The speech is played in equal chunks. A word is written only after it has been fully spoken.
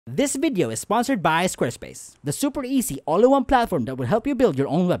This video is sponsored by Squarespace, the super easy all-in-one platform that will help you build your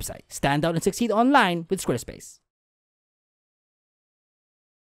own website. Stand out and succeed online with Squarespace.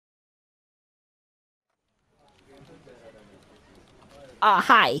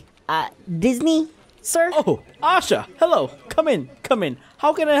 Hi. Disney, sir? Oh, Asha, hello. Come in, come in.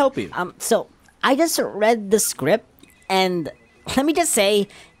 How can I help you? So, I just read the script, and let me just say,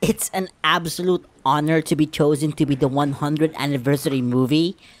 it's an absolute honor to be chosen to be the 100th anniversary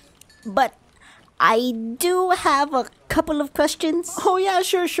movie. But I do have a couple of questions. Oh yeah,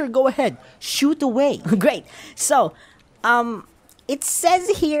 sure, go ahead. Shoot away. Great. So, it says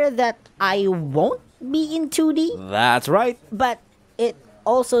here that I won't be in 2D, That's right. but it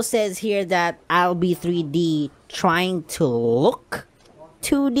also says here that I'll be 3D trying to look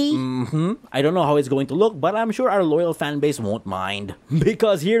 2D. I don't know how it's going to look, but I'm sure our loyal fan base won't mind.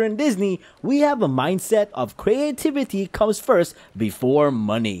 Because here in Disney, we have a mindset of creativity comes first before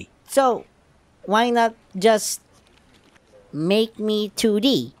money. So, why not just make me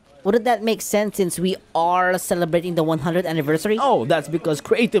 2D? Wouldn't that make sense since we are celebrating the 100th anniversary? Oh, that's because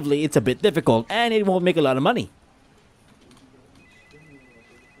creatively it's a bit difficult and it won't make a lot of money.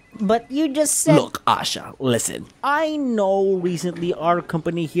 But you just said... Look, Asha, listen. I know recently our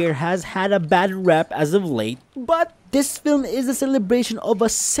company here has had a bad rep as of late, but this film is a celebration of a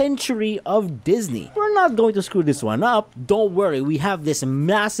century of Disney. We're not going to screw this one up. Don't worry, we have this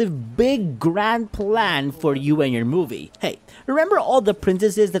massive, big, grand plan for you and your movie. Hey, remember all the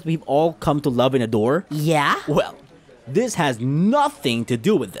princesses that we've all come to love and adore? Yeah? Well, this has nothing to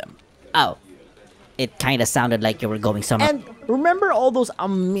do with them. Oh. It kinda sounded like you were going somewhere. And remember all those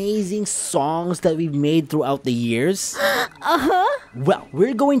amazing songs that we've made throughout the years? Well,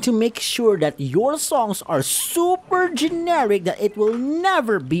 we're going to make sure that your songs are super generic, that it will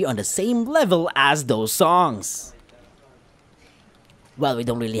never be on the same level as those songs. Well, we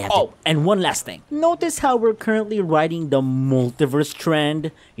don't really have to... Oh, and one last thing. Notice how we're currently riding the multiverse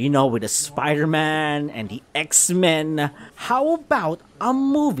trend? You know, with the Spider-Man and the X-Men. How about a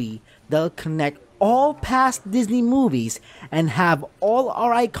movie that'll connect all past Disney movies and have all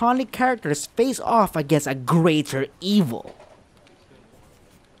our iconic characters face off against a greater evil?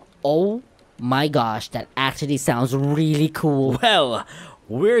 Oh my gosh, that actually sounds really cool. Well,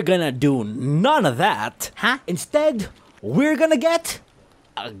 we're gonna do none of that. Huh? Instead, we're gonna get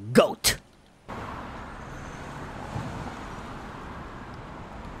a goat.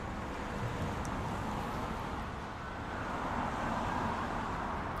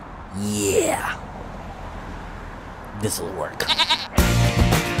 Yeah. This'll work.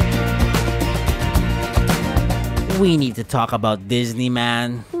 We need to talk about Disney,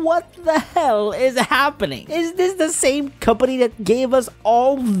 man. What the hell is happening? Is this the same company that gave us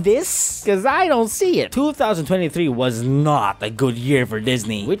all this? Cause I don't see it. 2023 was not a good year for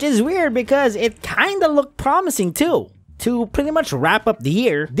Disney, which is weird because it kinda looked promising too. To pretty much wrap up the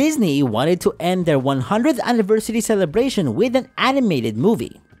year, Disney wanted to end their 100th anniversary celebration with an animated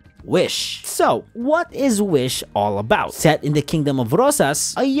movie. Wish. So, what is Wish all about? Set in the kingdom of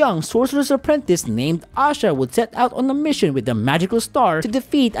Rosas, a young sorcerer's apprentice named Asha would set out on a mission with a magical star to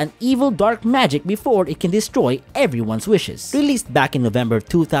defeat an evil dark magic before it can destroy everyone's wishes. Released back in November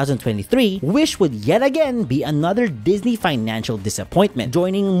 2023, Wish would yet again be another Disney financial disappointment,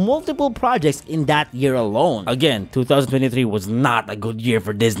 joining multiple projects in that year alone. Again, 2023 was not a good year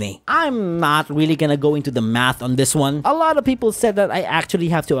for Disney. I'm not really gonna go into the math on this one. A lot of people said that I actually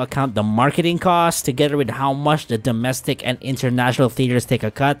have to account the marketing costs together with how much the domestic and international theaters take a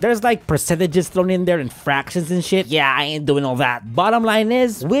cut. There's like percentages thrown in there and fractions and shit. Yeah, I ain't doing all that. Bottom line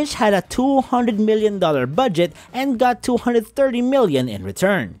is, Wish had a $200 million budget and got $230 million in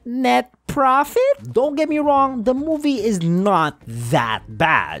return. Net profit? Don't get me wrong, the movie is not that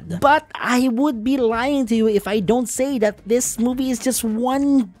bad. But I would be lying to you if I don't say that this movie is just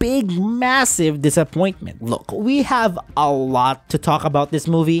one big, massive disappointment. Look, we have a lot to talk about this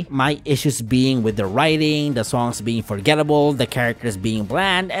movie. My issues being with the writing, the songs being forgettable, the characters being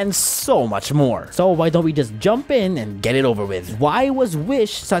bland, and so much more. So why don't we just jump in and get it over with? Why was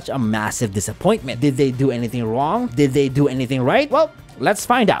Wish such a massive disappointment? Did they do anything wrong? Did they do anything right? Well, let's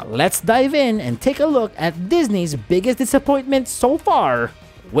find out. Let's dive in and take a look at Disney's biggest disappointment so far,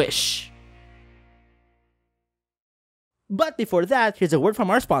 Wish. But before that, here's a word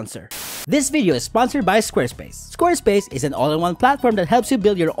from our sponsor. This video is sponsored by Squarespace. Squarespace is an all-in-one platform that helps you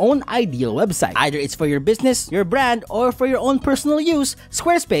build your own ideal website. Either it's for your business, your brand, or for your own personal use,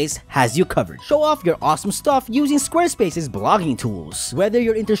 Squarespace has you covered. Show off your awesome stuff using Squarespace's blogging tools. Whether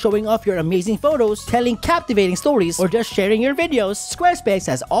you're into showing off your amazing photos, telling captivating stories, or just sharing your videos, Squarespace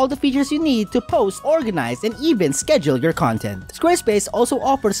has all the features you need to post, organize, and even schedule your content. Squarespace also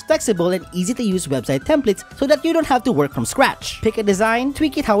offers flexible and easy-to-use website templates so that you don't have to work from scratch. Pick a design,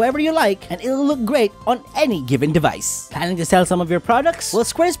 tweak it however you like, and it'll look great on any given device. Planning to sell some of your products? Well,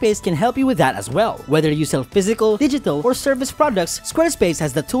 Squarespace can help you with that as well. Whether you sell physical, digital, or service products, Squarespace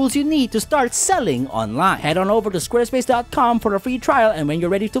has the tools you need to start selling online. Head on over to squarespace.com for a free trial, and when you're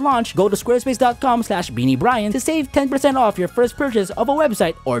ready to launch, go to squarespace.com/beaniiebrian to save 10% off your first purchase of a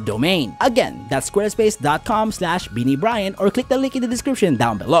website or domain. Again, that's squarespace.com/beaniiebrian, or click the link in the description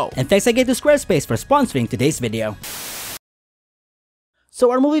down below. And thanks again to Squarespace for sponsoring today's video. So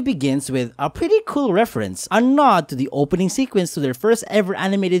our movie begins with a pretty cool reference, a nod to the opening sequence to their first ever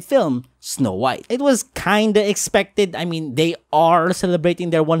animated film, Snow White. It was kinda expected. I mean, they are celebrating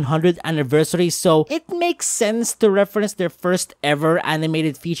their 100th anniversary, so it makes sense to reference their first ever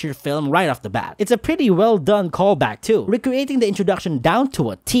animated feature film right off the bat. It's a pretty well done callback too, recreating the introduction down to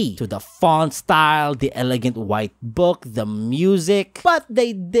a T, to the font style, the elegant white book, the music, but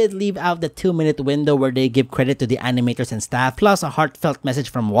they did leave out the 2-minute window where they give credit to the animators and staff, plus a heartfelt message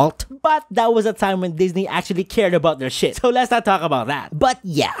from Walt. But that was a time when Disney actually cared about their shit, so let's not talk about that. But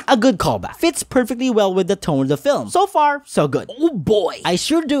yeah, a good callback. Fits perfectly well with the tone of the film. So far, so good. Oh boy! I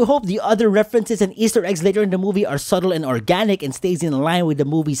sure do hope the other references and Easter eggs later in the movie are subtle and organic and stays in line with the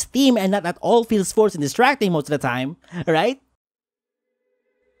movie's theme and not at all feels forced and distracting most of the time. Right?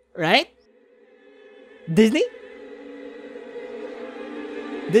 Right? Disney?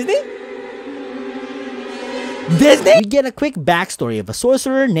 Disney? Disney? We get a quick backstory of a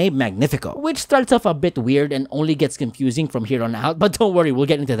sorcerer named Magnifico, which starts off a bit weird and only gets confusing from here on out, but don't worry, we'll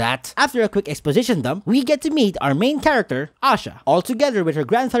get into that. After a quick exposition dump, we get to meet our main character, Asha, all together with her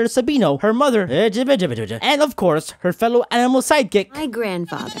grandfather Sabino, her mother, and of course, her fellow animal sidekick, my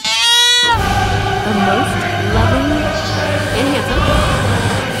grandfather. The most loving and handsome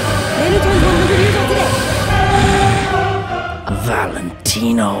man who turns 100 years old today.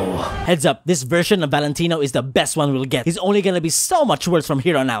 Valentino. Heads up, this version of Valentino is the best one we'll get. He's only gonna be so much worse from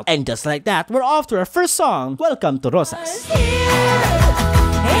here on out. And just like that, we're off to our first song, Welcome to Rosas.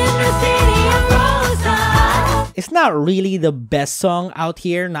 It's not really the best song out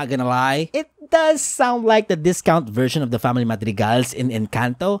here, not gonna lie. It does sound like the discount version of the family madrigals in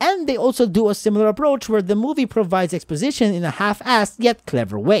Encanto, and they also do a similar approach where the movie provides exposition in a half-assed yet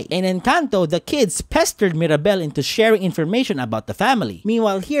clever way. In Encanto, the kids pestered Mirabel into sharing information about the family.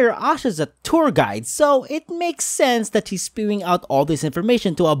 Meanwhile here, Asha's a tour guide, so it makes sense that she's spewing out all this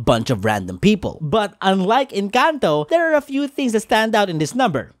information to a bunch of random people. But unlike Encanto, there are a few things that stand out in this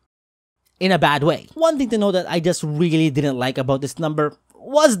number. In a bad way. One thing to know that I just really didn't like about this number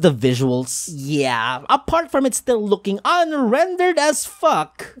was the visuals. Yeah, apart from it still looking unrendered as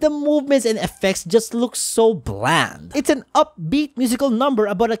fuck, the movements and effects just look so bland. It's an upbeat musical number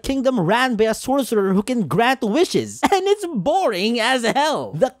about a kingdom ran by a sorcerer who can grant wishes, and it's boring as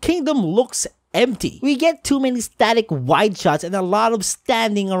hell. The kingdom looks empty. We get too many static wide shots and a lot of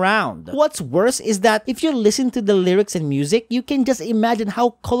standing around. What's worse is that if you listen to the lyrics and music, you can just imagine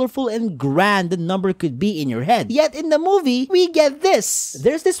how colorful and grand the number could be in your head. Yet in the movie, we get this.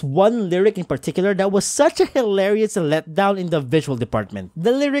 There's this one lyric in particular that was such a hilarious letdown in the visual department.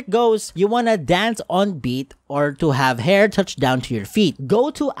 The lyric goes, "You wanna dance on beat or to have hair touch down to your feet. Go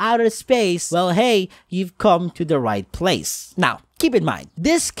to outer space. Well, hey, you've come to the right place." Now, keep in mind,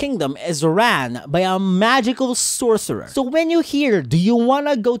 this kingdom is ran by a magical sorcerer. So when you hear, "Do you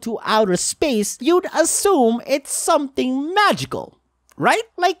wanna go to outer space?" you'd assume it's something magical. Right?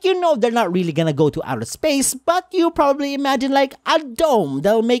 Like, you know they're not really gonna go to outer space, but you probably imagine like a dome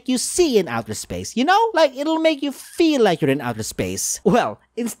that'll make you see in outer space, you know? Like, it'll make you feel like you're in outer space. Well,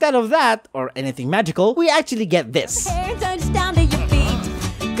 instead of that, or anything magical, we actually get this. Hair touch down to your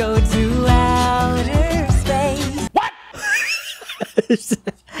feet. Go to outer space. What?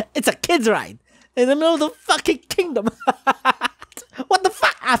 It's a kid's ride in the middle of the fucking kingdom. What the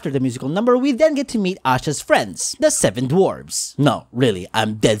fuck? After the musical number, we then get to meet Asha's friends, the 7 dwarves. No, really,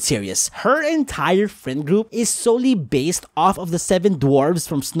 I'm dead serious. Her entire friend group is solely based off of the 7 dwarves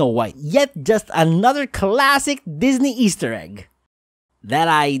from Snow White, yet just another classic Disney Easter egg. that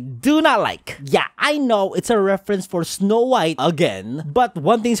I do not like. Yeah, I know it's a reference for Snow White again, but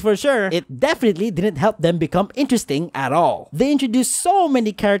one thing's for sure, it definitely didn't help them become interesting at all. They introduced so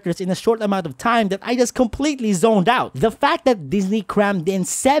many characters in a short amount of time that I just completely zoned out. The fact that Disney crammed in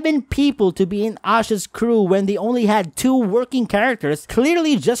 7 people to be in Asha's crew when they only had 2 working characters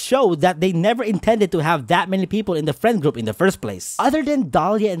clearly just showed that they never intended to have that many people in the friend group in the first place. Other than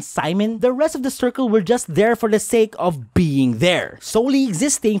Dahlia and Simon, the rest of the circle were just there for the sake of being there, solely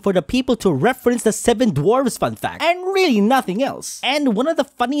existing for the people to reference the 7 dwarves fun fact, and really nothing else. And one of the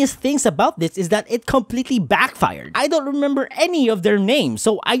funniest things about this is that it completely backfired. I don't remember any of their names,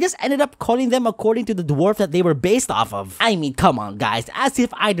 so I just ended up calling them according to the dwarf that they were based off of. I mean, come on guys, as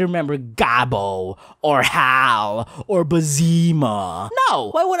if I'd remember Gabo, or Hal, or Bazima. No!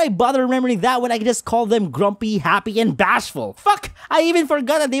 Why would I bother remembering that when I could just call them Grumpy, Happy, and Bashful? Fuck! I even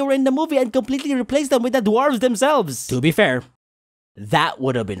forgot that they were in the movie and completely replaced them with the dwarves themselves. To be fair, that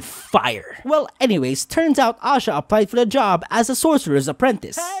would have been fire. Well, anyways, turns out Asha applied for the job as a sorcerer's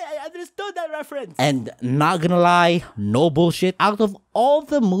apprentice. Hey, I understood that reference. And not gonna lie, no bullshit, out of all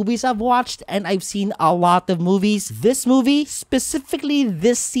the movies I've watched, and I've seen a lot of movies, this movie, specifically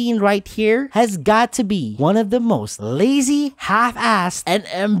this scene right here, has got to be one of the most lazy, half-assed, and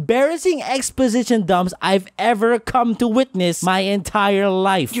embarrassing exposition dumps I've ever come to witness my entire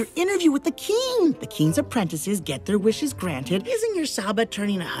life. Your interview with the king. The king's apprentices get their wishes granted. Isn't your Saba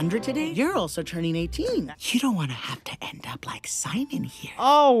turning 100 today? You're also turning 18. You don't want to have to end up like Simon here.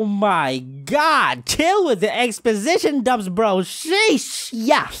 Oh my god, chill with the exposition dumps, bro. Sheesh.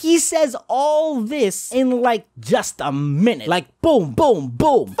 Yeah, he says all this in like just a minute. Like boom, boom,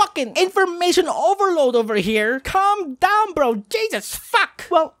 boom. Fucking information overload over here. Calm down, bro. Jesus fuck.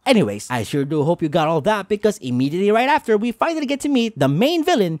 Well, anyways, I sure do hope you got all that, because immediately right after, we finally get to meet the main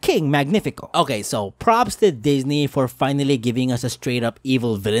villain, King Magnifico. Okay, so props to Disney for finally giving us a straight up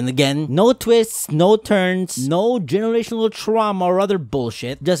evil villain again. No twists, no turns, no generational trauma or other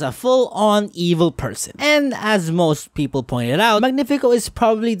bullshit. Just a full on evil person. And as most people pointed out, Magnifico is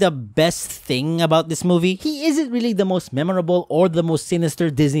probably the best thing about this movie. He isn't really the most memorable or the most sinister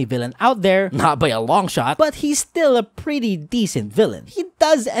Disney villain out there, not by a long shot, but he's still a pretty decent villain. He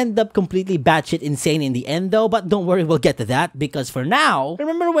does end up completely batshit insane in the end though, but don't worry, we'll get to that, because for now,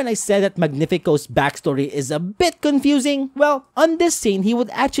 remember when I said that Magnifico's backstory is a bit confusing? Well, on this scene, he would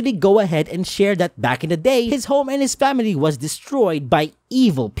actually go ahead and share that back in the day, his home and his family was destroyed by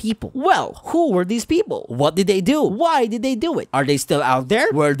evil people. Well, who were these people? What did they do? Why did they do it? Are they still out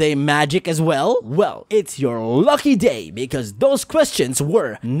there? Were they magic as well? Well, it's your lucky day, because those questions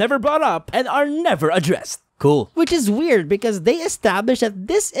were never brought up and are never addressed. Cool. Which is weird, because they established that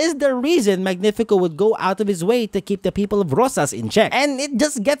this is the reason Magnifico would go out of his way to keep the people of Rosas in check. And it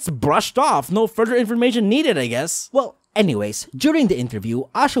just gets brushed off. No further information needed, I guess. Well, anyways, during the interview,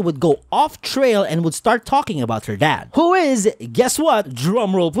 Asha would go off trail and would start talking about her dad, who is, guess what?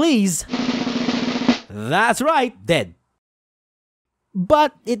 Drumroll please. That's right, dead.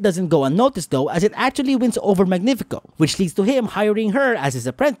 But it doesn't go unnoticed though, as it actually wins over Magnifico, which leads to him hiring her as his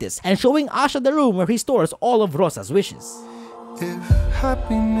apprentice and showing Asha the room where he stores all of Rosa's wishes. If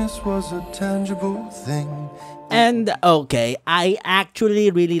happiness was a tangible thing. And okay, I actually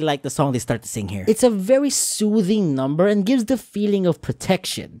really like the song they start to sing here. It's a very soothing number and gives the feeling of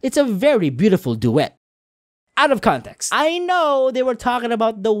protection. It's a very beautiful duet. Out of context. I know they were talking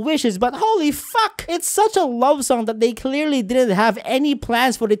about the wishes, but holy fuck! It's such a love song that they clearly didn't have any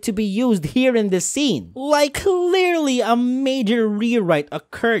plans for it to be used here in this scene. Like, clearly a major rewrite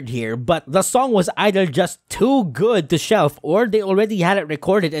occurred here, but the song was either just too good to shelf, or they already had it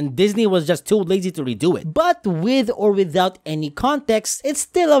recorded and Disney was just too lazy to redo it. But with or without any context, it's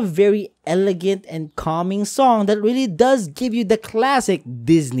still a very elegant and calming song that really does give you the classic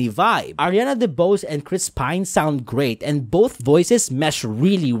Disney vibe. Ariana DeBose and Chris Pine sound great, and both voices mesh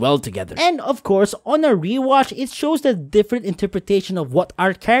really well together. And of course, on a rewatch, it shows the different interpretation of what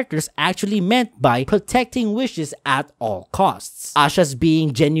our characters actually meant by protecting wishes at all costs. Asha's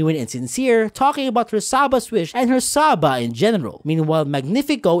being genuine and sincere, talking about her Saba's wish and her Saba in general. Meanwhile,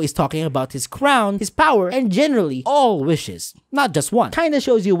 Magnifico is talking about his crown, his power, and generally all wishes, not just one. Kinda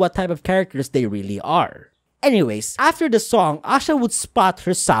shows you what type of characters they really are. Anyways, after the song, Asha would spot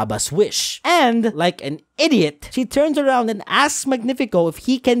her Saba's wish. And, like an idiot, she turns around and asks Magnifico if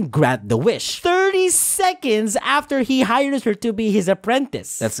he can grant the wish. 30 seconds after he hires her to be his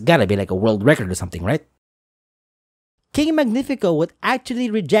apprentice. That's gotta be like a world record or something, right? King Magnifico would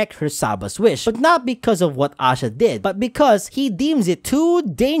actually reject her Saba's wish, but not because of what Asha did, but because he deems it too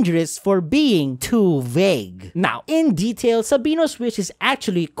dangerous for being too vague. Now, in detail, Sabino's wish is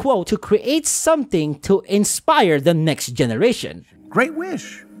actually, quote, to create something to inspire the next generation. Great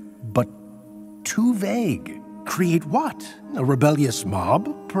wish, but too vague. Create what? A rebellious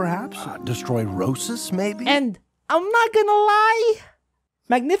mob, perhaps? Destroy Rosas, maybe? And I'm not gonna lie,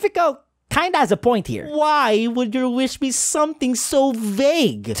 Magnifico kinda has a point here. Why would your wish be something so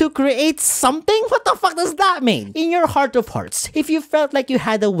vague? To create something? What the fuck does that mean? In your heart of hearts, if you felt like you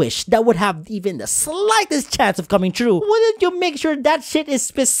had a wish that would have even the slightest chance of coming true, wouldn't you make sure that shit is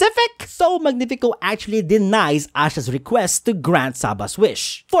specific? So Magnifico actually denies Asha's request to grant Saba's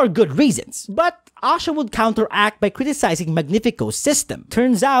wish. For good reasons. But Asha would counteract by criticizing Magnifico's system.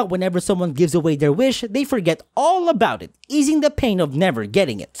 Turns out, whenever someone gives away their wish, they forget all about it, easing the pain of never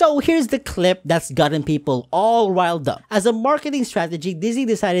getting it. So here's the clip that's gotten people all riled up. As a marketing strategy, Disney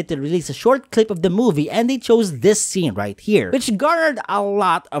decided to release a short clip of the movie, and they chose this scene right here, which garnered a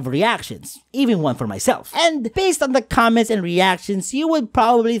lot of reactions, even one for myself. And based on the comments and reactions, you would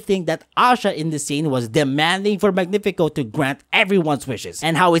probably think that Asha in the scene was demanding for Magnifico to grant everyone's wishes,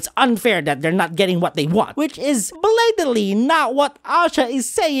 and how it's unfair that they're not getting what they want, which is blatantly not what Asha is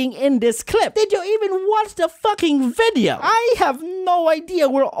saying in this clip. Did you even watch the fucking video? I have no idea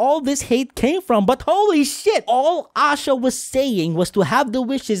where all this hate came from, but holy shit, all Asha was saying was to have the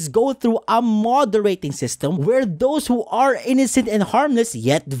wishes go through a moderating system where those who are innocent and harmless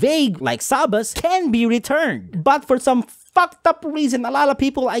yet vague, like Saba's, can be returned. But for some fucked up reason, a lot of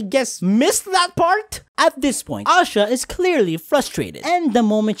people, I guess, missed that part. At this point, Asha is clearly frustrated, and the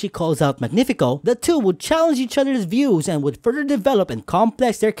moment she calls out Magnifico, the two would challenge each other's views and would further develop and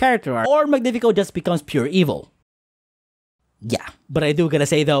complex their character arc, or Magnifico just becomes pure evil. Yeah, but I do gotta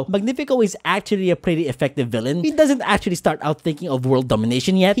say though, Magnifico is actually a pretty effective villain. He doesn't actually start out thinking of world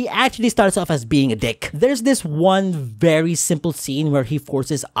domination yet. He actually starts off as being a dick. There's this one very simple scene where he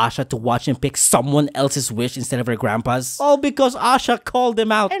forces Asha to watch him pick someone else's wish instead of her grandpa's, all because Asha called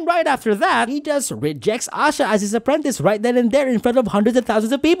him out. And right after that, he just rejects Asha as his apprentice right then and there in front of hundreds of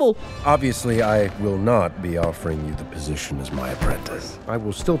thousands of people. Obviously, I will not be offering you the position as my apprentice. I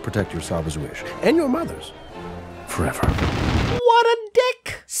will still protect your Saba's wish, and your mother's. Forever. What a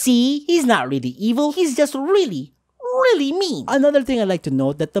dick! See, he's not really evil, he's just really mean. Another thing I like to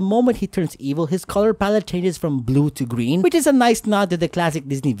note, that the moment he turns evil, his color palette changes from blue to green, which is a nice nod to the classic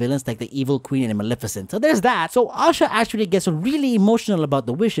Disney villains like the Evil Queen and Maleficent. So there's that. So Asha actually gets really emotional about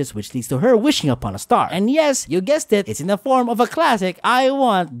the wishes, which leads to her wishing upon a star. And yes, you guessed it, it's in the form of a classic I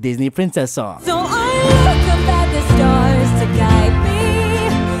Want Disney Princess song. So I combat the stars to guide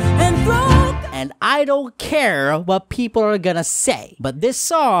me and throw. And I don't care what people are gonna say, but this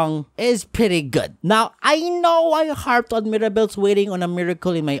song is pretty good. Now, I know I harped on Mirabel's Waiting on a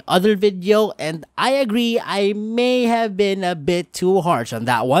Miracle in my other video, and I agree I may have been a bit too harsh on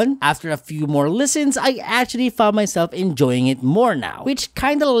that one. After a few more listens, I actually found myself enjoying it more now, which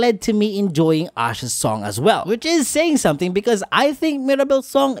kinda led to me enjoying Asha's song as well, which is saying something because I think Mirabel's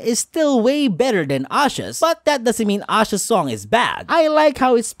song is still way better than Asha's, but that doesn't mean Asha's song is bad. I like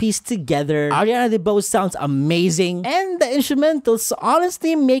how it's pieced together. Ariana DeBose sounds amazing, and the instrumentals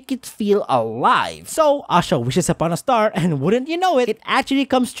honestly make it feel alive. So Asha wishes upon a star, and wouldn't you know it, it actually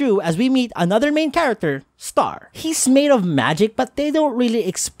comes true as we meet another main character, Star. He's made of magic, but they don't really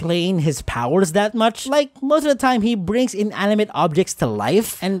explain his powers that much. Like, most of the time he brings inanimate objects to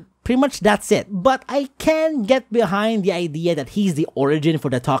life, and pretty much that's it. But I can get behind the idea that he's the origin for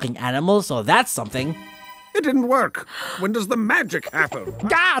the talking animal, so that's something. It didn't work. When does the magic happen?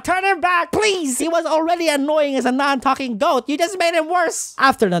 Turn him back, please! He was already annoying as a non-talking goat. You just made him worse.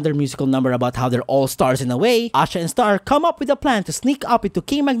 After another musical number about how they're all stars in a way, Asha and Star come up with a plan to sneak up into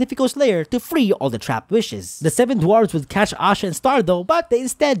King Magnifico's lair to free all the trapped wishes. The 7 dwarves would catch Asha and Star though, but they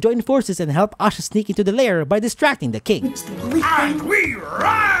instead join forces and help Asha sneak into the lair by distracting the king. And we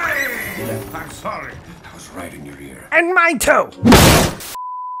ride! I'm sorry. I was right in your ear. And mine too!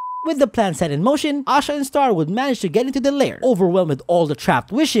 With the plan set in motion, Asha and Star would manage to get into the lair. Overwhelmed with all the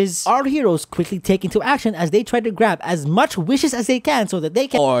trapped wishes, our heroes quickly take into action as they try to grab as much wishes as they can so that they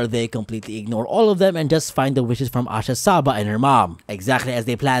can, or they completely ignore all of them and just find the wishes from Asha, Saba, and her mom. Exactly as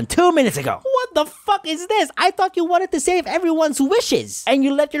they planned 2 minutes ago. What the fuck is this? I thought you wanted to save everyone's wishes. And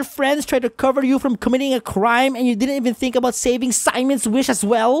you let your friends try to cover you from committing a crime, and you didn't even think about saving Simon's wish as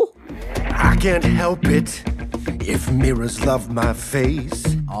well? I can't help it if mirrors love my face.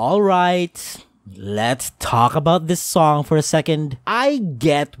 Alright, let's talk about this song for a second. I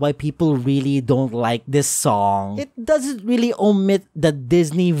get why people really don't like this song. It doesn't really omit the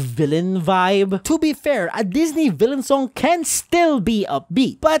Disney villain vibe. To be fair, a Disney villain song can still be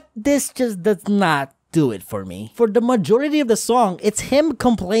upbeat, but this just does not do it for me. For the majority of the song, it's him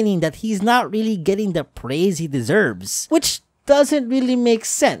complaining that he's not really getting the praise he deserves, which doesn't really make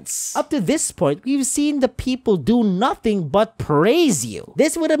sense. Up to this point, we've seen the people do nothing but praise you.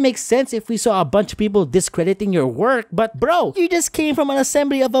 This would have made sense if we saw a bunch of people discrediting your work, but bro, you just came from an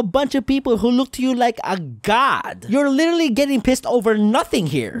assembly of a bunch of people who look to you like a god. You're literally getting pissed over nothing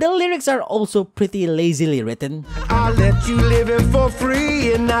here. The lyrics are also pretty lazily written. I'll let you live it for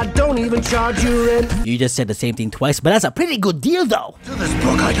free and I don't even charge you rent. You just said the same thing twice, but that's a pretty good deal though. To this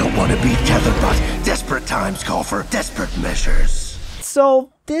book I don't want to be tethered, but desperate times call for desperate measures.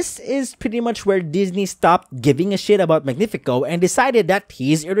 So this is pretty much where Disney stopped giving a shit about Magnifico and decided that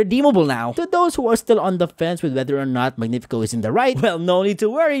he's irredeemable now. To those who are still on the fence with whether or not Magnifico is in the right, well, no need to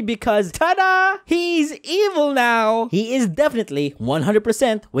worry because tada! He's evil now! He is definitely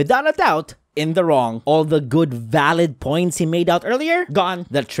 100% without a doubt in the wrong. All the good valid points he made out earlier, gone.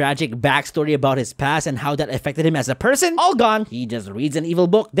 The tragic backstory about his past and how that affected him as a person, all gone. He just reads an evil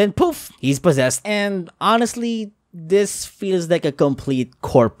book, then poof, he's possessed. And honestly, this feels like a complete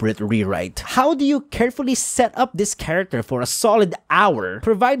corporate rewrite. How do you carefully set up this character for a solid hour,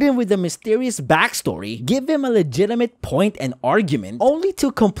 provide him with a mysterious backstory, give him a legitimate point and argument, only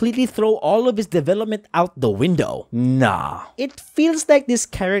to completely throw all of his development out the window? Nah. It feels like this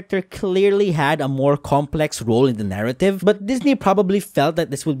character clearly had a more complex role in the narrative, but Disney probably felt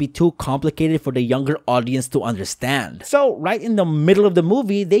that this would be too complicated for the younger audience to understand. So right in the middle of the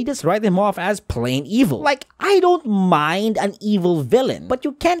movie, they just write him off as plain evil. Like, I don't mind an evil villain, but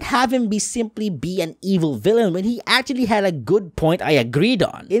you can't have him simply be an evil villain when he actually had a good point I agreed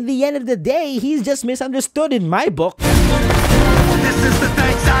on. In the end of the day, he's just misunderstood in my book. This is the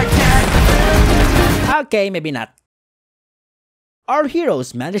thanks I get. Okay, maybe not. Our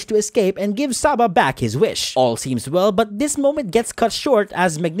heroes manage to escape and give Saba back his wish. All seems well, but this moment gets cut short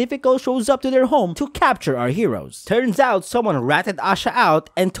as Magnifico shows up to their home to capture our heroes. Turns out someone ratted Asha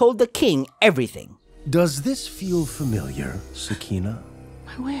out and told the king everything. Does this feel familiar, Sakina?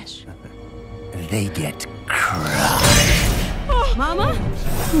 My wish. They get crushed. Mama?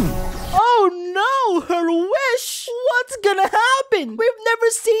 Oh no! Her wish! What's gonna happen? We've never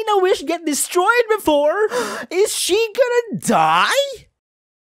seen a wish get destroyed before! Is she gonna die?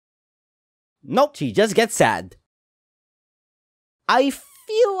 Nope, she just gets sad. I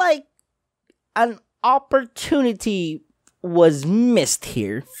feel like an opportunity was missed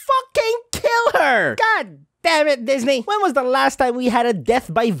here. Fucking kill her! God damn it, Disney! When was the last time we had a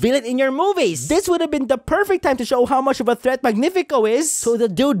death by villain in your movies? This would have been the perfect time to show how much of a threat Magnifico is. So the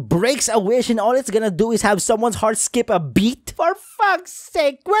dude breaks a wish and all it's gonna do is have someone's heart skip a beat? For fuck's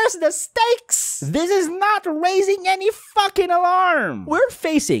sake, where's the stakes? This is not raising any fucking alarm. We're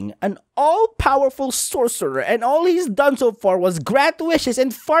facing an all-powerful sorcerer and all he's done so far was grant wishes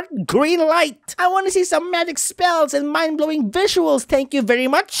and fart green light. I want to see some magic spells and mind-blowing visuals, thank you very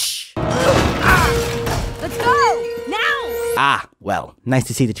much. Let's go! Now! Ah, well, nice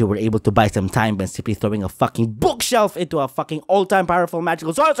to see that you were able to buy some time by simply throwing a fucking bookshelf into a fucking all-time powerful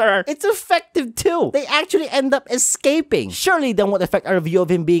magical sorcerer. It's effective too. They actually end up escaping. Surely that won't affect our view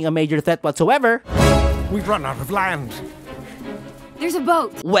of him being a major threat whatsoever. We've run out of land. There's a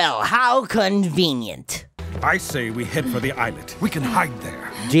boat. Well, how convenient. I say we head for the islet. We can hide there.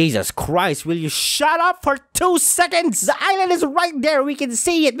 Jesus Christ, will you shut up for 2 seconds? The island is right there. We can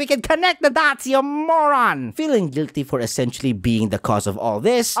see it. We can connect the dots, you moron. Feeling guilty for essentially being the cause of all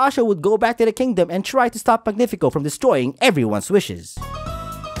this, Asha would go back to the kingdom and try to stop Magnifico from destroying everyone's wishes.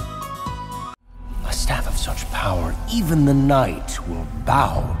 A staff of such power, even the knight will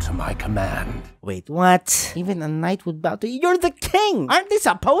bow to my command. Wait, what? Even a knight would bow to you? You're the king! Aren't they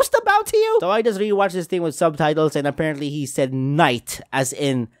supposed to bow to you? So I just rewatched this thing with subtitles and apparently he said night, as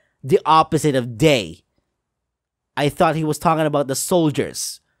in the opposite of day. I thought he was talking about the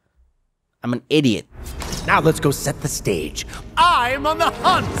soldiers. I'm an idiot. Now let's go set the stage. I'm on the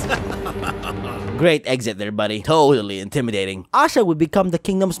hunt! Great exit there, buddy. Totally intimidating. Asha would become the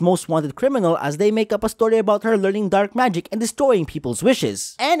kingdom's most wanted criminal as they make up a story about her learning dark magic and destroying people's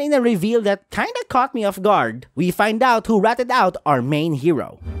wishes. And in a reveal that kinda caught me off guard, we find out who ratted out our main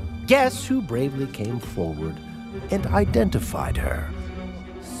hero. Guess who bravely came forward and identified her?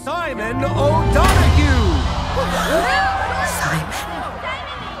 Simon O'Donoghue! Simon.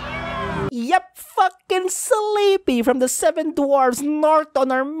 Yep, fucking Sleepy from the Seven Dwarfs North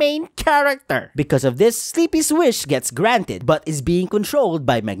on our main character. Because of this, Sleepy's wish gets granted, but is being controlled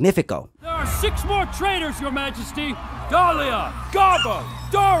by Magnifico. There are 6 more traitors, Your Majesty! Dahlia, Garbo,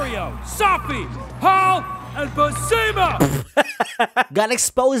 Dario, Safi, Hal, and Basima! Got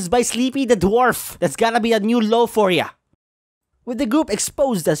exposed by Sleepy the Dwarf. That's gotta be a new low for ya. With the group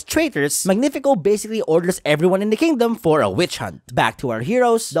exposed as traitors, Magnifico basically orders everyone in the kingdom for a witch hunt. Back to our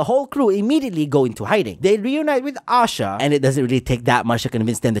heroes, the whole crew immediately go into hiding. They reunite with Asha, and it doesn't really take that much to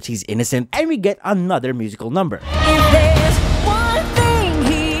convince them that she's innocent, and we get another musical number. If there's one thing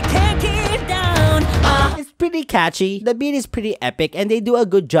he can't keep down, It's pretty catchy, the beat is pretty epic, and they do a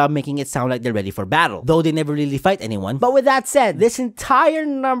good job making it sound like they're ready for battle, though they never really fight anyone. But with that said, this entire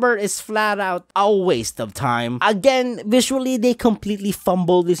number is flat out a waste of time. Again, visually, they completely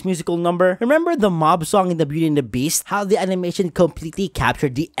fumble this musical number. Remember the mob song in The Beauty and the Beast? How the animation completely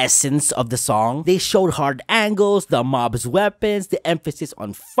captured the essence of the song? They showed hard angles, the mob's weapons, the emphasis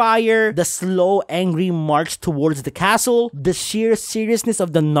on fire, the slow, angry march towards the castle, the sheer seriousness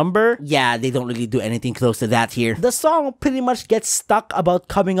of the number. Yeah, they don't really do anything close to that here. The song pretty much gets stuck about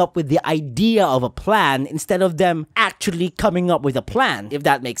coming up with the idea of a plan instead of them actually coming up with a plan, if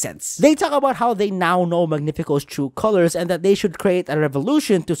that makes sense. They talk about how they now know Magnifico's true colors and that they should create a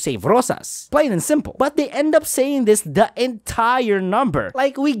revolution to save Rosas. Plain and simple. But they end up saying this the entire number.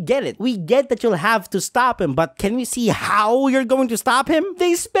 Like, we get it. We get that you'll have to stop him, but can we see how you're going to stop him?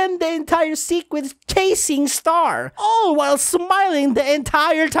 They spend the entire sequence chasing Star, all while smiling the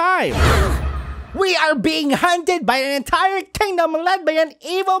entire time. We are being hunted by an entire kingdom led by an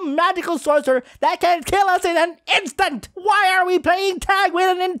evil magical sorcerer that can kill us in an instant! Why are we playing tag with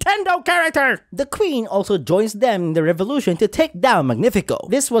a Nintendo character? The queen also joins them in the revolution to take down Magnifico.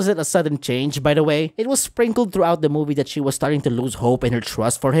 This wasn't a sudden change, by the way. It was sprinkled throughout the movie that she was starting to lose hope in her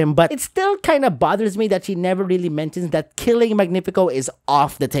trust for him, but it still kinda bothers me that she never really mentions that killing Magnifico is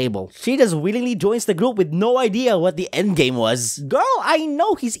off the table. She just willingly joins the group with no idea what the endgame was. Girl, I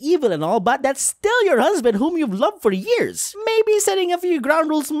know he's evil and all, but that's still your husband whom you've loved for years. Maybe setting a few ground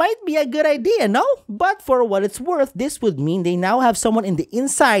rules might be a good idea, no? But for what it's worth, this would mean they now have someone in the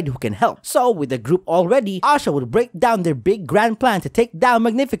inside who can help. So with the group all ready, Asha would break down their big grand plan to take down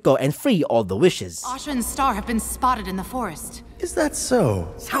Magnifico and free all the wishes. Asha and Star have been spotted in the forest. Is that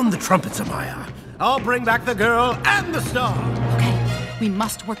so? Sound the trumpets, Amaya. I'll bring back the girl and the star. Okay, we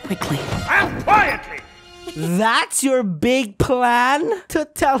must work quickly. And quietly! That's your big plan? To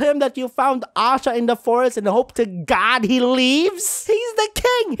tell him that you found Asha in the forest and hope to God he leaves? He's the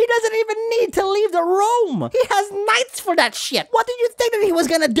king! He doesn't even need to leave the room! He has knights for that shit! What did you think that he was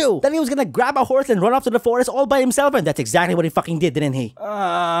gonna do? That he was gonna grab a horse and run off to the forest all by himself? And that's exactly what he fucking did, didn't he?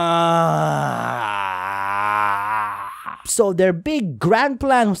 So their big grand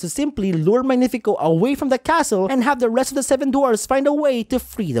plan was to simply lure Magnifico away from the castle and have the rest of the 7 dwarves find a way to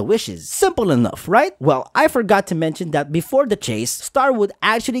free the wishes. Simple enough, right? Well, I forgot to mention that before the chase, Star would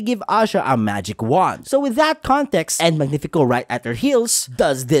actually give Asha a magic wand. So with that context and Magnifico right at her heels,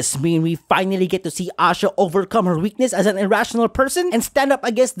 does this mean we finally get to see Asha overcome her weakness as an irrational person and stand up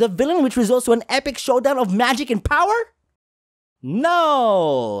against the villain, which results to an epic showdown of magic and power?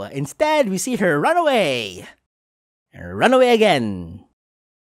 No! Instead, we see her run away. And run away again.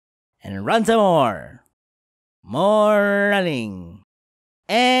 And run some more. More running.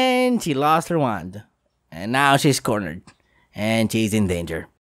 And she lost her wand. And now she's cornered. And she's in danger.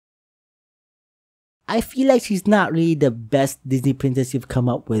 I feel like she's not really the best Disney princess you've come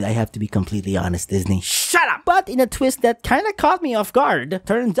up with, I have to be completely honest, Disney. Shut up! But in a twist that kinda caught me off guard,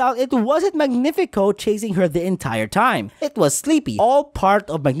 turns out it wasn't Magnifico chasing her the entire time. It was Sleepy, all part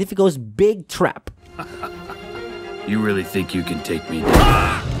of Magnifico's big trap. You really think you can take me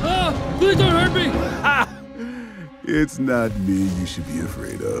down? Please don't hurt me! It's not me you should be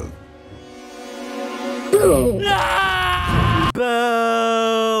afraid of. Boo!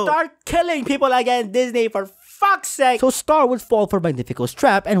 Start killing people again, Disney, for fuck's sake! So Star would fall for Magnifico's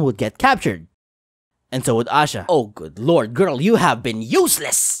trap and would get captured. And so would Asha. Oh good lord, girl, you have been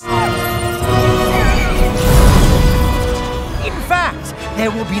useless! In fact, there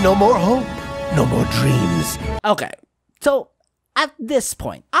will be no more hope, no more dreams. Okay, so at this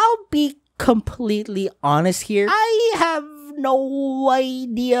point, I'll be completely honest here. I have no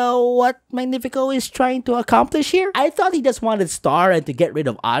idea what Magnifico is trying to accomplish here. I thought he just wanted Star and to get rid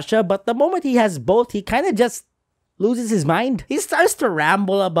of Asha, but the moment he has both, he kind of just loses his mind. He starts to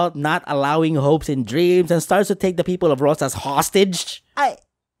ramble about not allowing hopes and dreams and starts to take the people of Rosas hostage.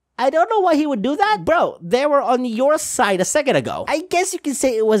 I don't know why he would do that. Bro, they were on your side a second ago. I guess you can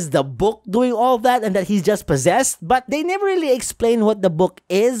say it was the book doing all that and that he's just possessed, but they never really explain what the book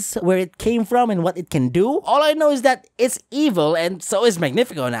is, where it came from, and what it can do. All I know is that it's evil, and so is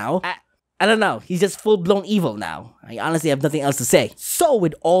Magnifico now. I don't know, he's just full-blown evil now. I honestly have nothing else to say. So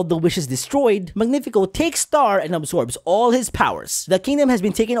with all the wishes destroyed, Magnifico takes Star and absorbs all his powers. The kingdom has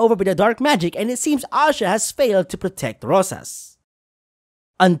been taken over by the dark magic, and it seems Asha has failed to protect Rosas.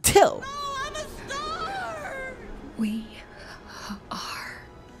 Until... We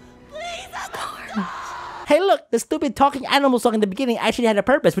Hey look, the stupid talking animal song in the beginning actually had a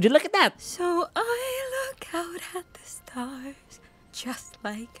purpose. Would you look at that? So I look out at the stars, just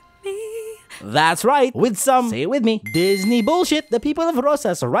like me. That's right, with some, say it with me, Disney bullshit, the people of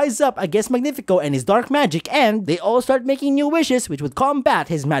Rosas rise up against Magnifico and his dark magic, and they all start making new wishes which would combat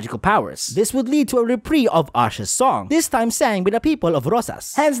his magical powers. This would lead to a reprise of Asha's song, this time sang by the people of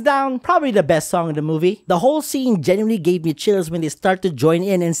Rosas. Hands down, probably the best song in the movie. The whole scene genuinely gave me chills when they start to join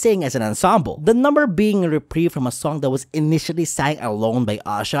in and sing as an ensemble. The number being a reprise from a song that was initially sang alone by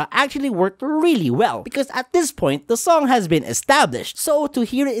Asha actually worked really well, because at this point, the song has been established, so to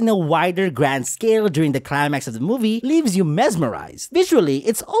hear it in a wider grand scale during the climax of the movie leaves you mesmerized. Visually,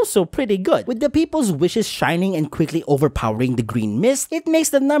 it's also pretty good. With the people's wishes shining and quickly overpowering the green mist, it makes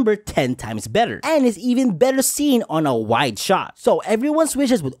the number 10 times better, and is even better seen on a wide shot. So everyone's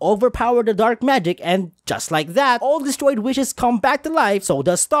wishes would overpower the dark magic, and just like that, all destroyed wishes come back to life, so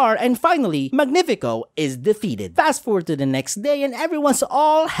does Star, and finally, Magnifico is defeated. Fast forward to the next day and everyone's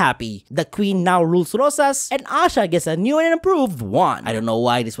all happy. The queen now rules Rosas, and Asha gets a new and improved wand. I don't know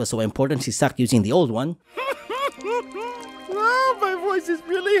why this was so important, she sucked using the old one. Oh, my voice is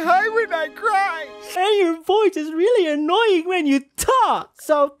really high when I cry. And your voice is really annoying when you talk.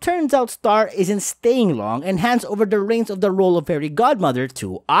 So, turns out Star isn't staying long and hands over the reins of the role of fairy godmother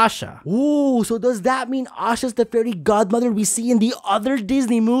to Asha. Ooh, so does that mean Asha's the fairy godmother we see in the other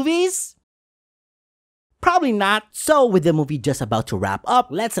Disney movies? Probably not. So with the movie just about to wrap up,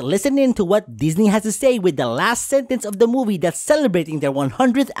 let's listen in to what Disney has to say with the last sentence of the movie that's celebrating their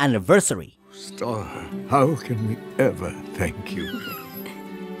 100th anniversary. Star, how can we ever thank you?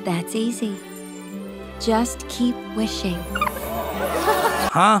 That's easy. Just keep wishing.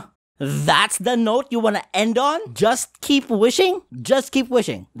 Huh? That's the note you want to end on? Just keep wishing? Just keep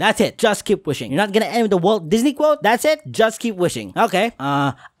wishing. That's it. Just keep wishing. You're not gonna end with the Walt Disney quote? That's it? Just keep wishing. Okay.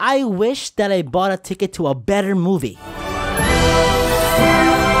 I wish that I bought a ticket to a better movie.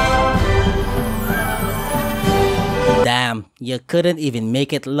 Damn, you couldn't even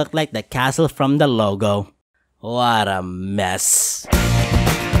make it look like the castle from the logo. What a mess.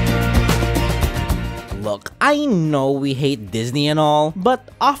 Look, I know we hate Disney and all, but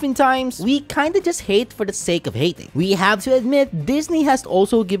oftentimes, we kinda just hate for the sake of hating. We have to admit, Disney has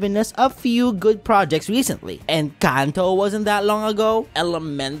also given us a few good projects recently. Encanto wasn't that long ago,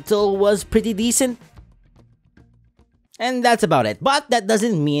 Elemental was pretty decent, and that's about it. But that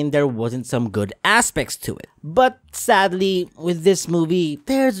doesn't mean there wasn't some good aspects to it. But sadly, with this movie,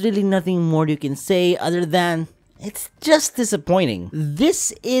 there's really nothing more you can say other than it's just disappointing.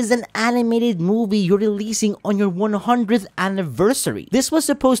 This is an animated movie you're releasing on your 100th anniversary. This was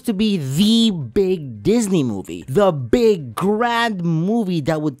supposed to be the big Disney movie. The big, grand movie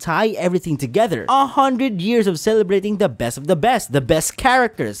that would tie everything together. 100 years of celebrating the best of the best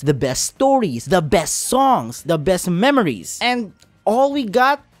characters, the best stories, the best songs, the best memories. And all we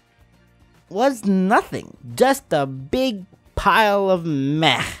got was nothing. Just a big pile of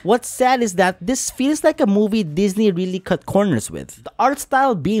meh. What's sad is that this feels like a movie Disney really cut corners with. The art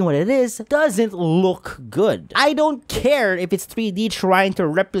style being what it is, doesn't look good. I don't care if it's 3D trying to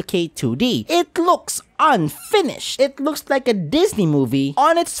replicate 2D. It looks unfinished. It looks like a Disney movie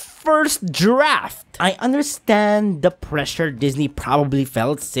on its first draft. I understand the pressure Disney probably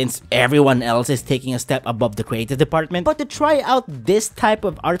felt since everyone else is taking a step above the creative department, but to try out this type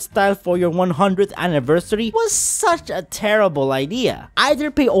of art style for your 100th anniversary was such a terrible idea.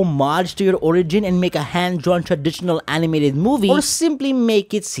 Either pay homage to your origin and make a hand-drawn traditional animated movie, or simply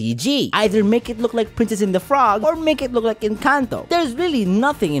make it CG. Either make it look like Princess and the Frog, or make it look like Encanto. There's really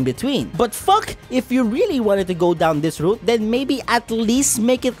nothing in between. But fuck, if you really wanted to go down this route, then maybe at least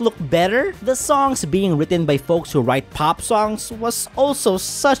make it look better. The songs being written by folks who write pop songs was also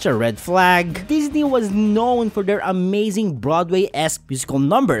such a red flag. Disney was known for their amazing Broadway-esque musical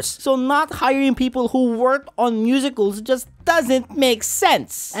numbers, so not hiring people who worked on musicals just doesn't make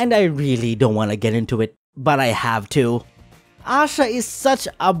sense. And I really don't want to get into it, but I have to. Asha is such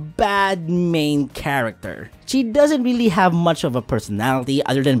a bad main character. She doesn't really have much of a personality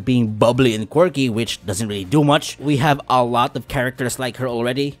other than being bubbly and quirky, which doesn't really do much. We have a lot of characters like her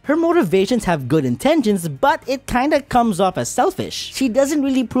already. Her motivations have good intentions, but it kinda comes off as selfish. She doesn't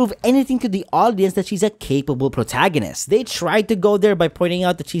really prove anything to the audience that she's a capable protagonist. They tried to go there by pointing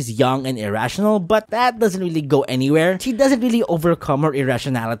out that she's young and irrational, but that doesn't really go anywhere. She doesn't really overcome her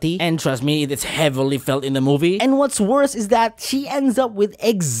irrationality, and trust me, it's heavily felt in the movie. And what's worse is that she ends up with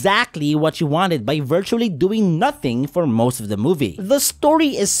exactly what she wanted by virtually doing doing nothing for most of the movie. The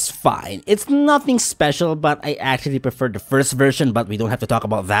story is fine. It's nothing special, but I actually prefer the first version, but we don't have to talk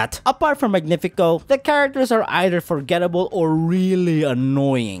about that. Apart from Magnifico, the characters are either forgettable or really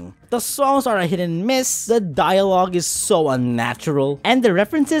annoying. The songs are a hit and miss, the dialogue is so unnatural, and the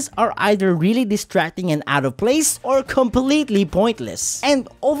references are either really distracting and out of place or completely pointless. And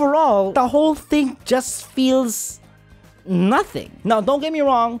overall, the whole thing just feels nothing. Now, don't get me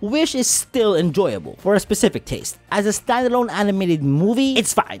wrong, Wish is still enjoyable for a specific taste. As a standalone animated movie,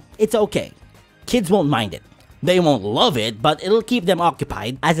 it's fine. It's okay. Kids won't mind it. They won't love it, but it'll keep them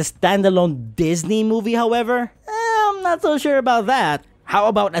occupied. As a standalone Disney movie, however, I'm not so sure about that. How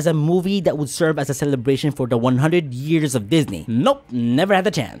about as a movie that would serve as a celebration for the 100 years of Disney? Nope, never had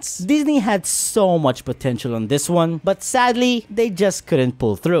the chance. Disney had so much potential on this one, but sadly, they just couldn't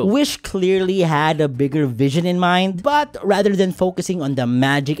pull through. Wish clearly had a bigger vision in mind, but rather than focusing on the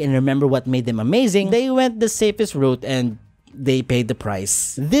magic and remember what made them amazing, they went the safest route and they paid the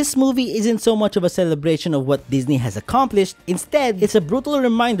price. This movie isn't so much of a celebration of what Disney has accomplished, instead, it's a brutal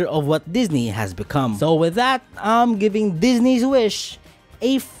reminder of what Disney has become. So with that, I'm giving Disney's Wish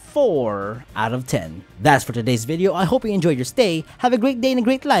a 4 out of 10. That's for today's video. I hope you enjoyed your stay. Have a great day and a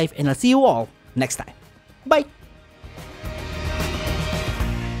great life, and I'll see you all next time. Bye!